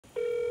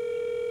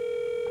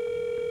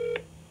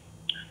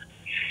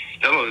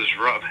Hello, this is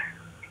Rob.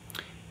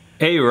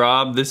 Hey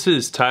Rob, this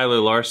is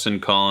Tyler Larson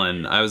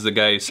calling. I was the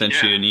guy who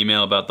sent you an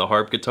email about the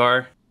harp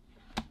guitar.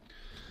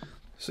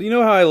 So you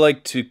know how I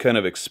like to kind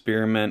of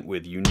experiment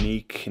with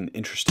unique and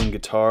interesting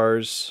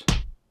guitars?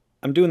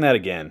 I'm doing that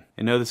again.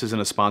 I know this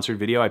isn't a sponsored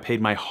video. I paid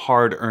my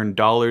hard-earned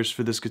dollars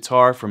for this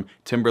guitar from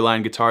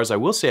Timberline Guitars. I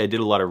will say I did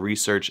a lot of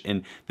research,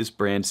 and this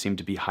brand seemed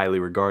to be highly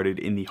regarded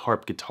in the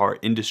harp guitar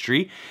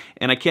industry.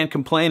 And I can't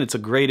complain, it's a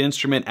great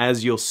instrument,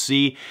 as you'll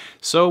see.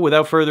 So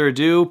without further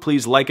ado,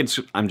 please like and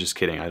I'm just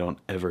kidding, I don't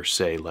ever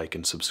say like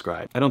and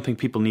subscribe. I don't think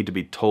people need to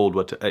be told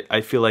what to,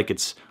 I feel like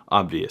it's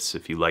obvious.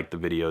 If you like the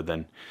video,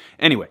 then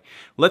anyway,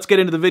 let's get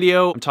into the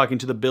video. I'm talking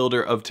to the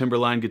builder of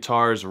Timberline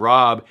Guitars,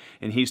 Rob,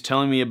 and he's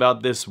telling me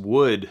about this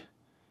wood.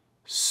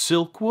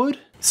 Silkwood?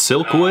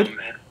 Silkwood?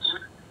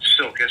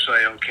 Silk,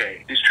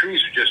 S-I-L-K. These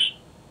trees are just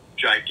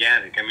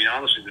gigantic. I mean,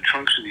 honestly, the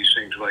trunks of these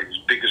things are like as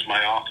big as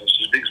my office,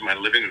 as big as my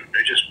living room.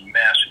 They're just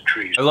massive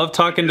trees. I love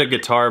talking to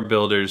guitar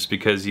builders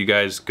because you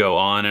guys go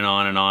on and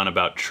on and on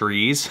about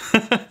trees.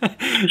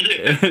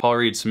 Paul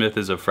Reed Smith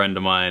is a friend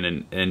of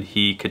mine, and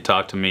he could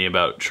talk to me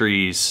about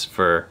trees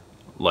for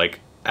like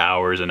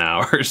hours and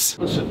hours.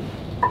 Listen,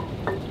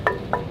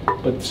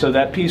 but so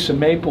that piece of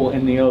maple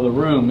in the other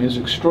room is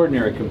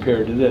extraordinary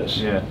compared to this.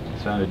 Yeah,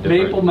 sounded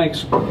different. Maple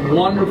makes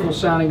wonderful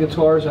sounding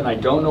guitars, and I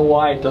don't know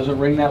why it doesn't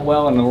ring that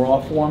well in the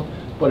raw form,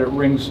 but it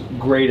rings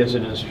great as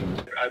an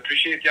instrument. I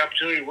appreciate the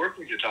opportunity to work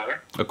with you,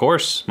 Tyler. Of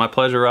course, my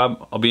pleasure,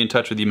 Rob. I'll be in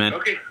touch with you, man.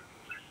 Okay,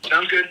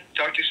 sounds good.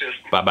 Talk to you soon.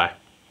 Bye-bye.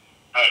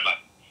 All right,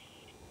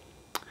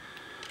 bye.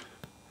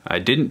 I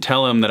didn't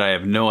tell him that I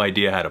have no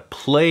idea how to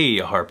play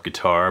a harp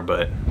guitar,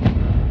 but...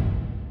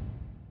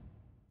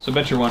 So I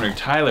bet you're wondering,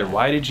 Tyler,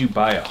 why did you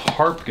buy a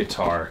harp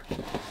guitar?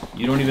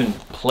 You don't even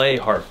play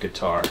harp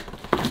guitar.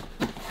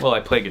 Well,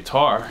 I play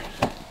guitar,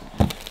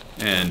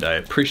 and I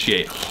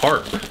appreciate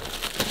harp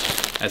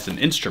as an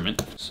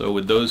instrument. So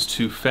with those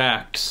two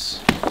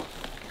facts,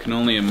 I can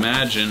only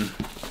imagine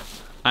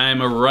I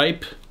am a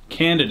ripe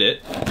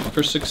candidate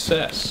for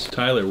success.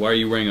 Tyler, why are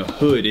you wearing a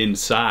hood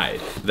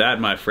inside?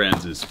 That, my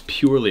friends, is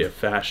purely a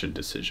fashion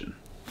decision.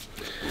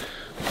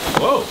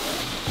 Whoa!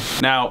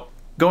 Now,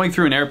 going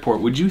through an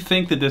airport, would you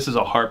think that this is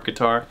a harp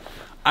guitar?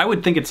 I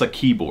would think it's a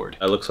keyboard.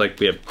 It looks like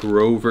we have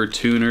Grover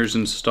tuners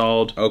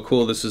installed. Oh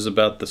cool, this is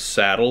about the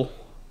saddle.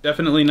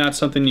 Definitely not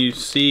something you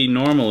see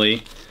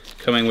normally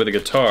coming with a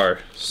guitar.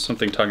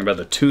 Something talking about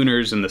the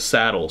tuners and the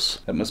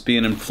saddles. That must be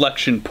an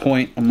inflection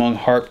point among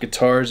harp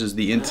guitars, is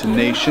the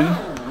intonation.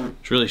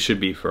 Which really should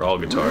be for all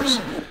guitars.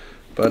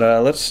 But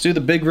let's do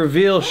the big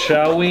reveal,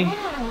 shall we?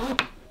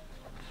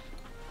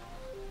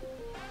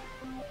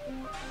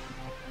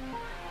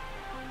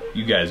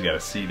 You guys gotta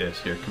see this.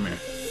 Here, come here.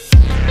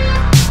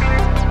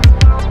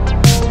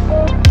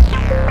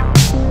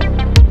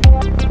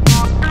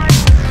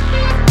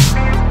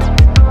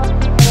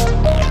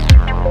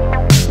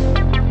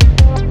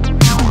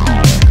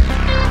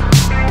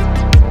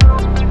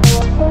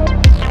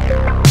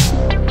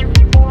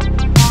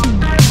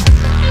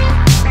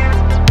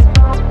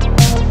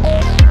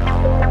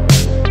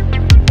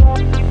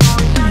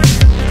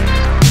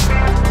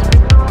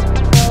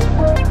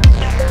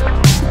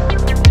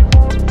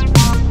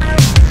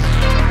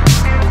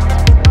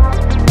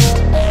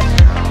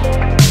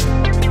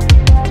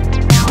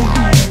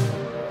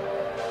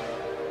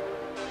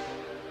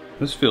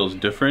 This feels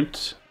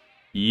different.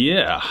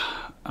 Yeah,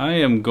 I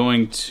am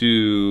going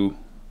to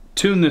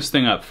tune this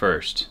thing up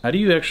first. How do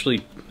you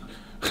actually,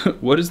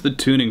 what is the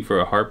tuning for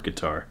a harp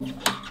guitar?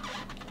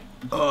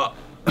 I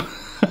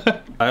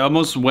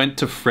almost went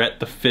to fret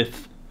the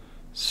 5th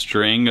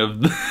string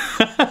of the,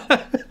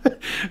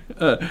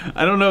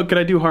 I don't know, can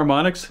I do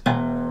harmonics?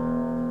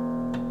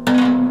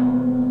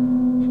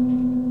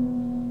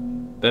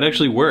 That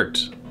actually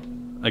worked.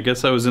 I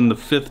guess I was in the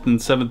 5th and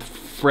 7th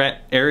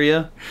fret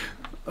area.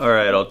 All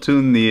right, I'll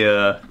tune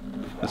the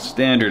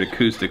standard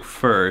acoustic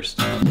first.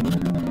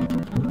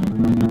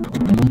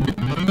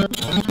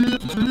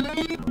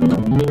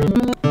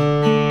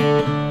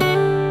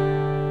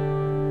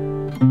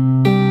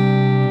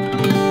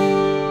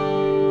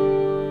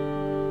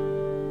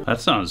 That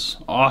sounds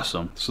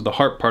awesome. So the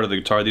harp part of the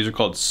guitar, these are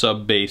called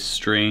sub-bass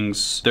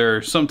strings. There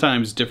are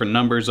sometimes different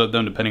numbers of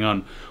them depending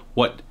on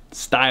what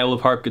style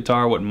of harp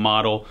guitar, what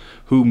model,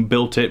 who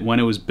built it, when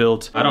it was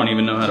built. I don't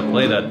even know how to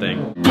play that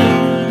thing.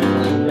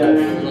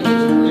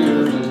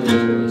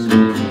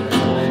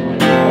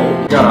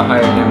 Gotta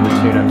hire him to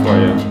tune it for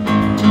you.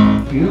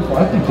 Beautiful.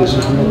 I think this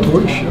is real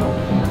tortoiseshell.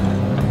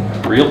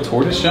 Real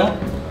tortoiseshell?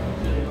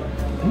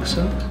 I think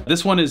so.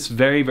 This one is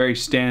very, very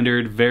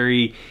standard,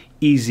 very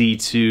easy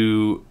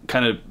to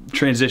kind of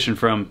transition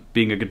from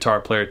being a guitar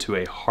player to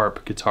a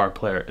harp guitar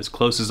player, as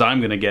close as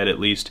I'm gonna get at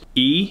least.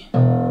 E,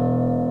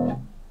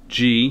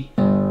 G,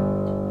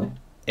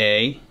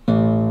 A,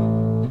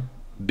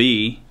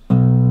 B,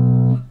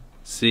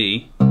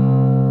 C,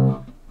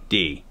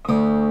 D.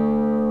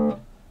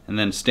 And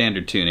then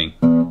standard tuning.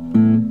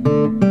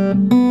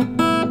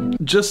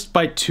 Just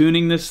by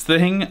tuning this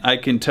thing, I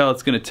can tell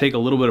it's gonna take a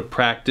little bit of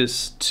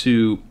practice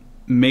to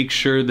make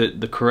sure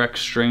that the correct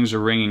strings are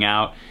ringing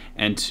out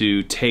and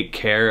to take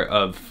care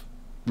of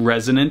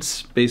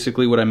resonance.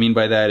 Basically what I mean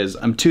by that is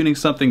I'm tuning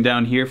something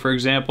down here, for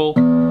example,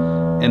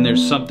 and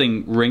there's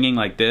something ringing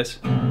like this.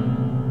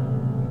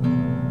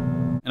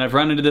 And I've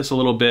run into this a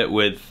little bit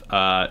with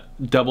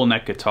double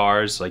neck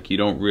guitars. Like, you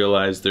don't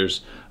realize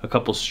there's a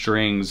couple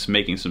strings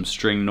making some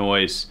string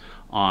noise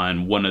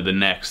on one of the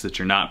necks that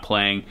you're not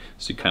playing.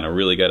 So you kind of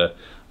really gotta,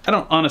 I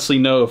don't honestly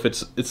know if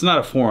it's not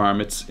a forearm,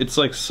 it's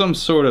like some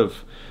sort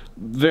of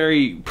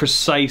very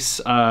precise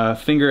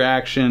finger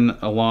action,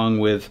 along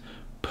with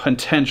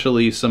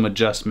potentially some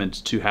adjustments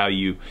to how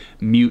you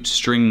mute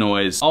string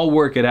noise. I'll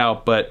work it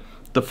out, but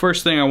the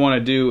first thing I want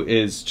to do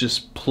is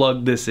just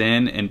plug this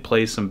in and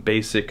play some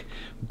basic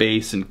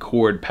bass and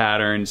chord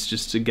patterns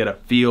just to get a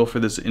feel for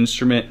this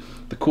instrument.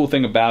 The cool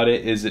thing about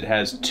it is it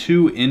has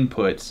two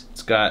inputs.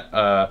 It's got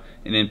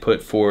an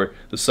input for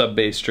the sub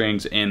bass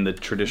strings and the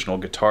traditional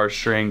guitar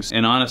strings.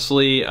 And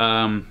honestly,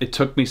 it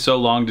took me so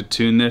long to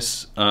tune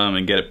this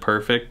and get it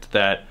perfect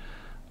that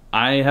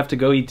I have to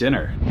go eat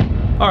dinner.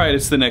 Alright,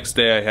 it's the next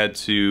day. I had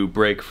to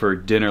break for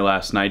dinner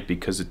last night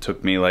because it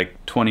took me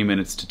like 20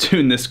 minutes to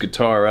tune this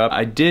guitar up.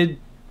 I did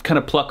kind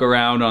of pluck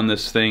around on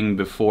this thing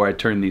before I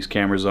turned these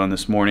cameras on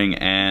this morning,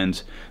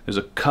 and there's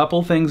a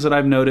couple things that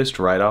I've noticed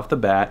right off the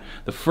bat.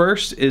 The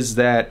first is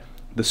that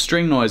the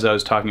string noise I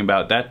was talking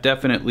about, that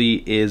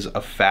definitely is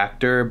a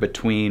factor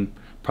between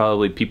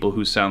probably people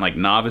who sound like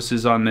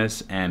novices on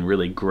this and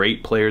really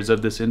great players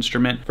of this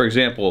instrument. For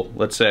example,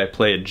 let's say I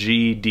play a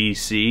G, D,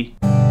 C.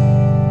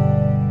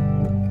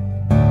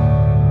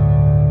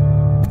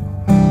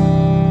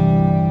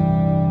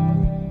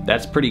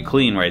 That's pretty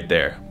clean right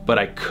there, but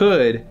I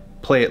could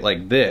play it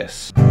like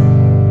this.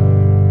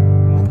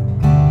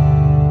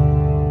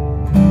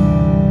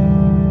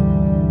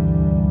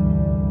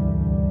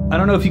 I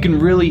don't know if you can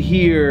really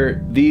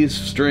hear these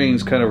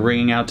strings kind of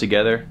ringing out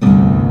together.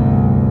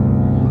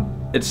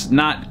 It's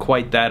not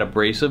quite that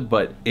abrasive,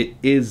 but it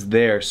is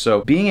there.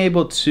 So being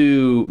able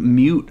to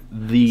mute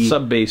the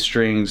sub bass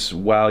strings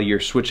while you're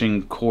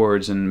switching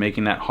chords and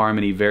making that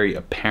harmony very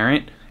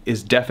apparent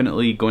is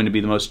definitely going to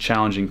be the most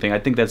challenging thing. I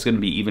think that's going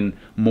to be even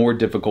more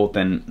difficult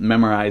than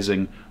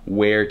memorizing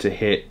where to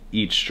hit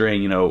each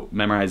string, you know,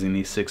 memorizing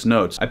these 6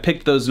 notes. I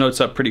picked those notes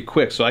up pretty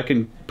quick, so I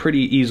can pretty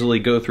easily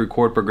go through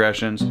chord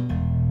progressions.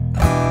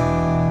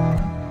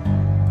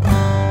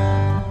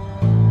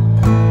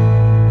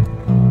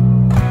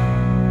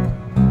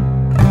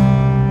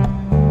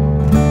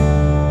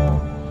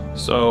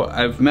 So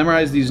I've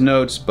memorized these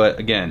notes, but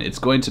again, it's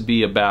going to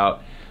be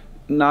about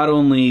not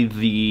only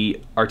the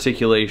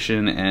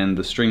articulation and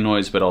the string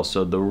noise, but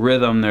also the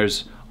rhythm.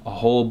 There's a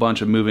whole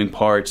bunch of moving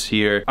parts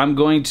here. I'm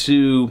going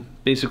to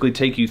basically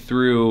take you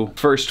through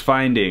first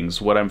findings,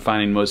 what I'm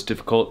finding most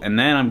difficult, and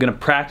then I'm gonna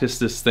practice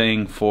this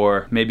thing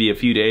for maybe a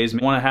few days. I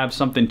wanna have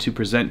something to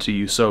present to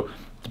you, so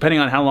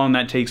depending on how long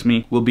that takes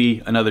me will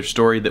be another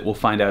story that we'll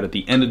find out at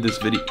the end of this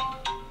video.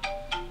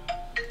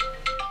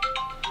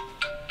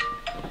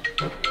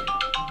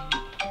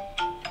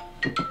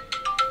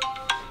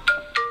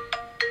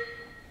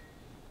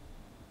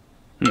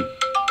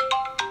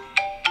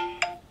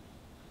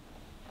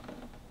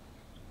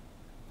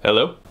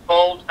 Hello?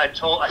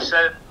 I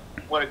said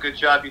what a good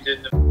job you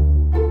did.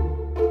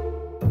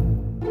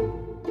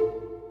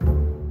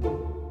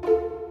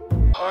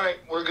 All right,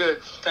 we're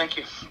good. Thank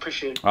you.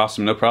 Appreciate it.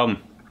 Awesome, no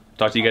problem.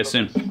 Talk to you guys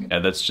soon. Yeah,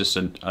 that's just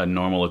a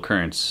normal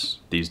occurrence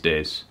these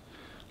days.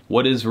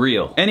 What is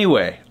real?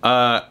 Anyway,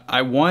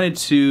 I wanted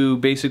to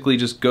basically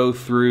just go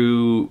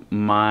through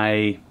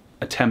my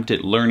attempt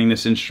at learning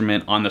this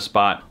instrument on the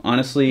spot.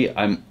 Honestly,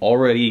 I'm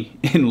already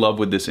in love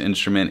with this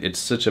instrument. It's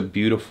such a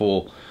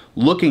beautiful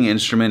looking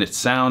instrument. It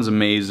sounds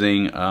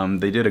amazing.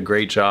 They did a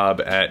great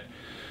job at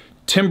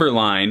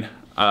Timberline.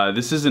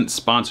 This isn't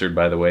sponsored,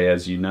 by the way,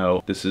 as you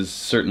know. This is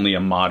certainly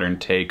a modern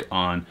take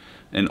on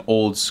an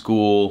old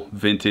school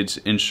vintage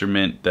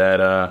instrument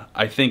that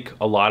I think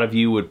a lot of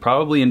you would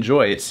probably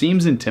enjoy. It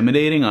seems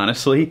intimidating,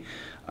 honestly,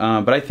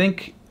 but I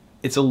think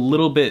it's a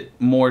little bit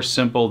more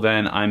simple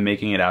than I'm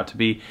making it out to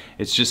be.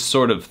 It's just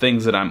sort of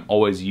things that I'm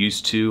always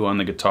used to on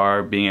the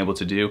guitar being able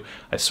to do.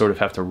 I sort of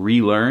have to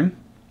relearn.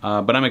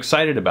 But I'm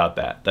excited about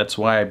that. That's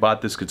why I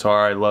bought this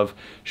guitar. I love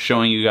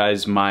showing you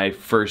guys my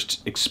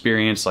first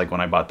experience, like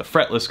when I bought the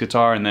fretless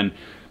guitar, and then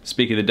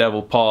speaking of the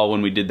devil, Paul,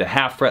 when we did the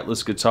half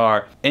fretless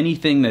guitar.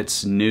 Anything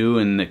that's new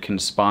and that can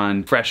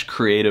spawn fresh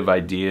creative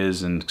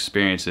ideas and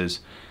experiences,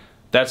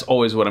 that's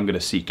always what I'm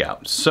gonna seek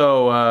out.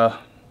 So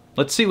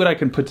let's see what I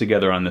can put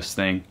together on this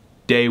thing.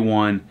 Day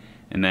 1,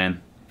 and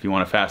then if you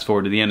wanna fast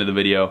forward to the end of the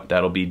video,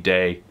 that'll be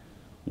day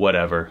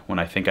whatever, when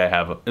I think I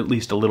have at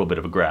least a little bit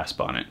of a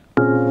grasp on it.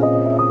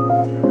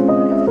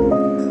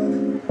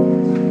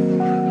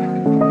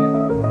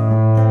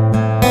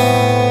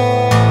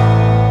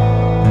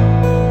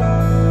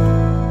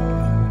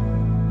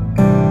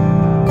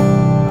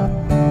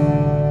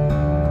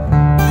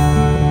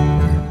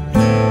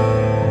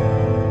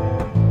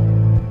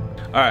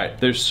 Alright,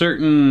 there's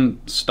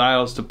certain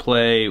styles to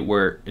play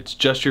where it's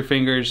just your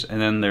fingers,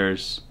 and then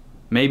there's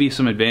maybe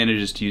some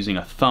advantages to using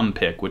a thumb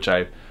pick, which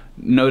I've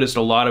noticed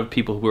a lot of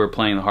people who were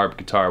playing the harp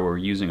guitar were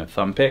using a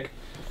thumb pick.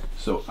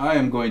 So I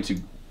am going to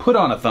put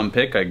on a thumb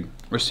pick. I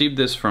received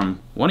this from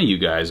one of you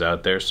guys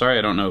out there. Sorry,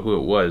 I don't know who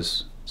it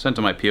was. Sent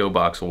to my P.O.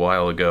 box a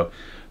while ago.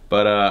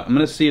 But I'm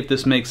gonna see if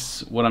this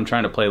makes what I'm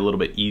trying to play a little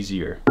bit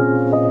easier.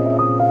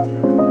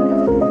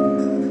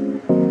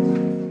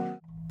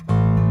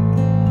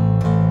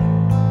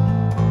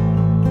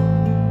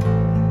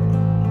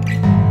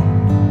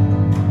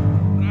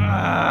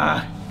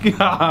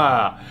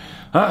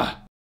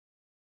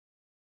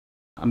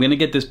 I'm gonna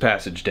get this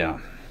passage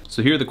down.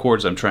 So here are the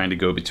chords I'm trying to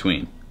go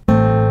between.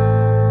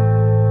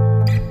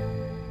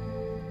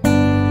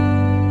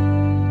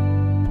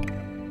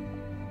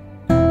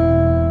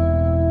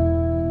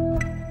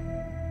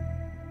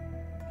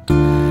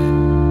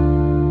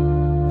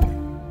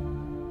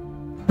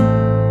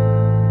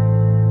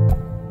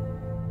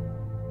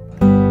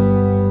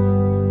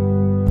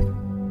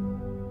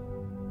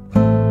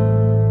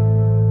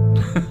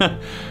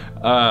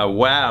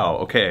 Wow,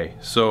 okay,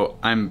 so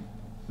I'm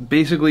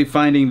basically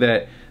finding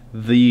that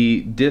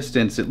the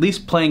distance, at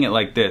least playing it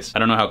like this, I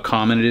don't know how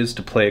common it is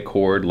to play a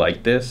chord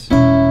like this. You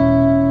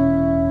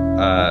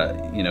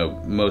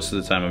know, most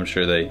of the time I'm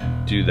sure they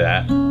do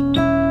that.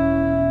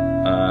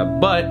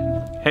 But,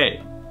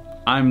 hey,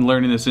 I'm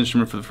learning this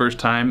instrument for the first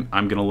time.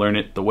 I'm gonna learn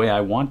it the way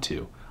I want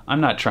to.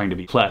 I'm not trying to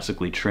be a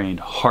classically trained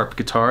harp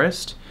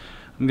guitarist.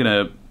 I'm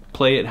gonna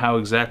play it how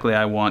exactly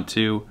I want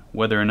to,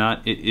 whether or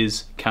not it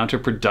is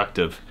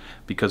counterproductive,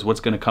 because what's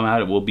going to come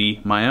out, it will be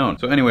my own.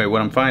 So anyway,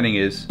 what I'm finding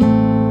is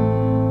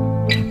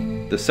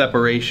the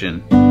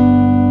separation.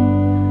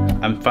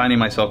 I'm finding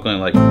myself going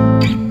like,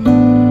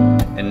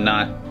 and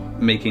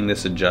not making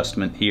this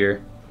adjustment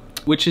here,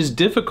 which is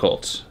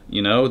difficult.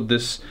 You know,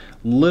 this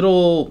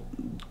little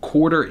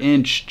 1/4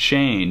 inch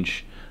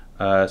change,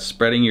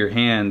 spreading your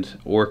hand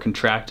or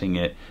contracting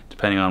it,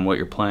 depending on what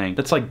you're playing.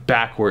 That's like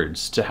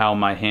backwards to how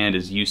my hand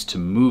is used to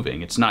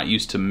moving. It's not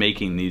used to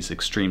making these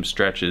extreme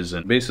stretches,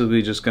 and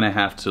basically just gonna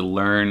have to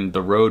learn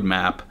the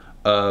roadmap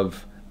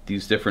of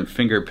these different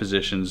finger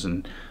positions.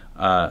 And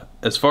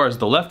as far as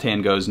the left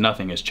hand goes,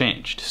 nothing has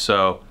changed.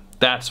 So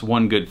that's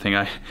one good thing.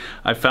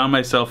 I found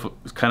myself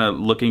kind of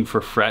looking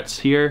for frets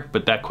here,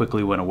 but that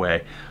quickly went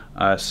away.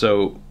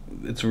 So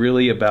it's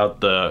really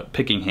about the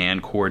picking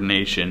hand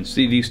coordination.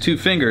 See, these two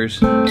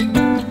fingers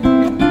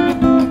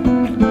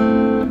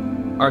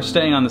are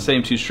staying on the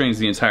same two strings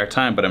the entire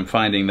time, but I'm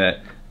finding that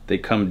they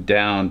come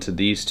down to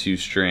these two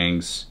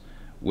strings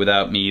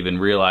without me even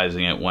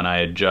realizing it when I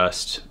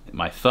adjust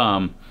my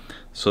thumb.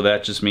 So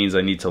that just means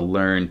I need to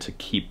learn to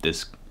keep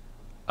this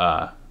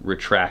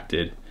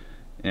retracted.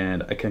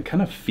 And I can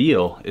kind of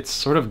feel it's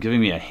sort of giving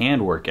me a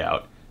hand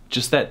workout.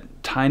 Just that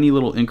tiny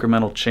little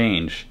incremental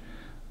change.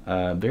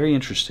 Very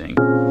interesting.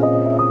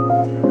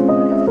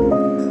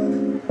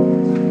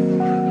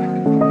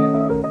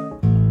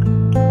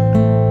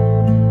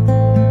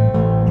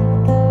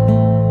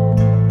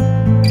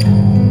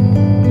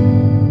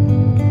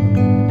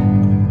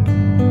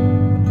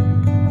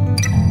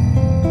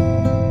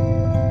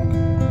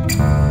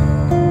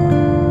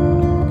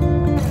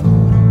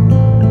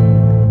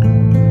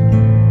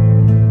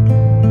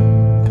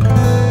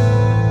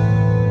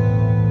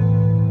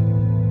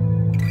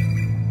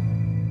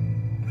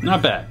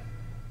 Not bad.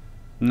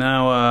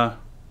 Now,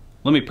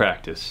 let me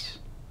practice.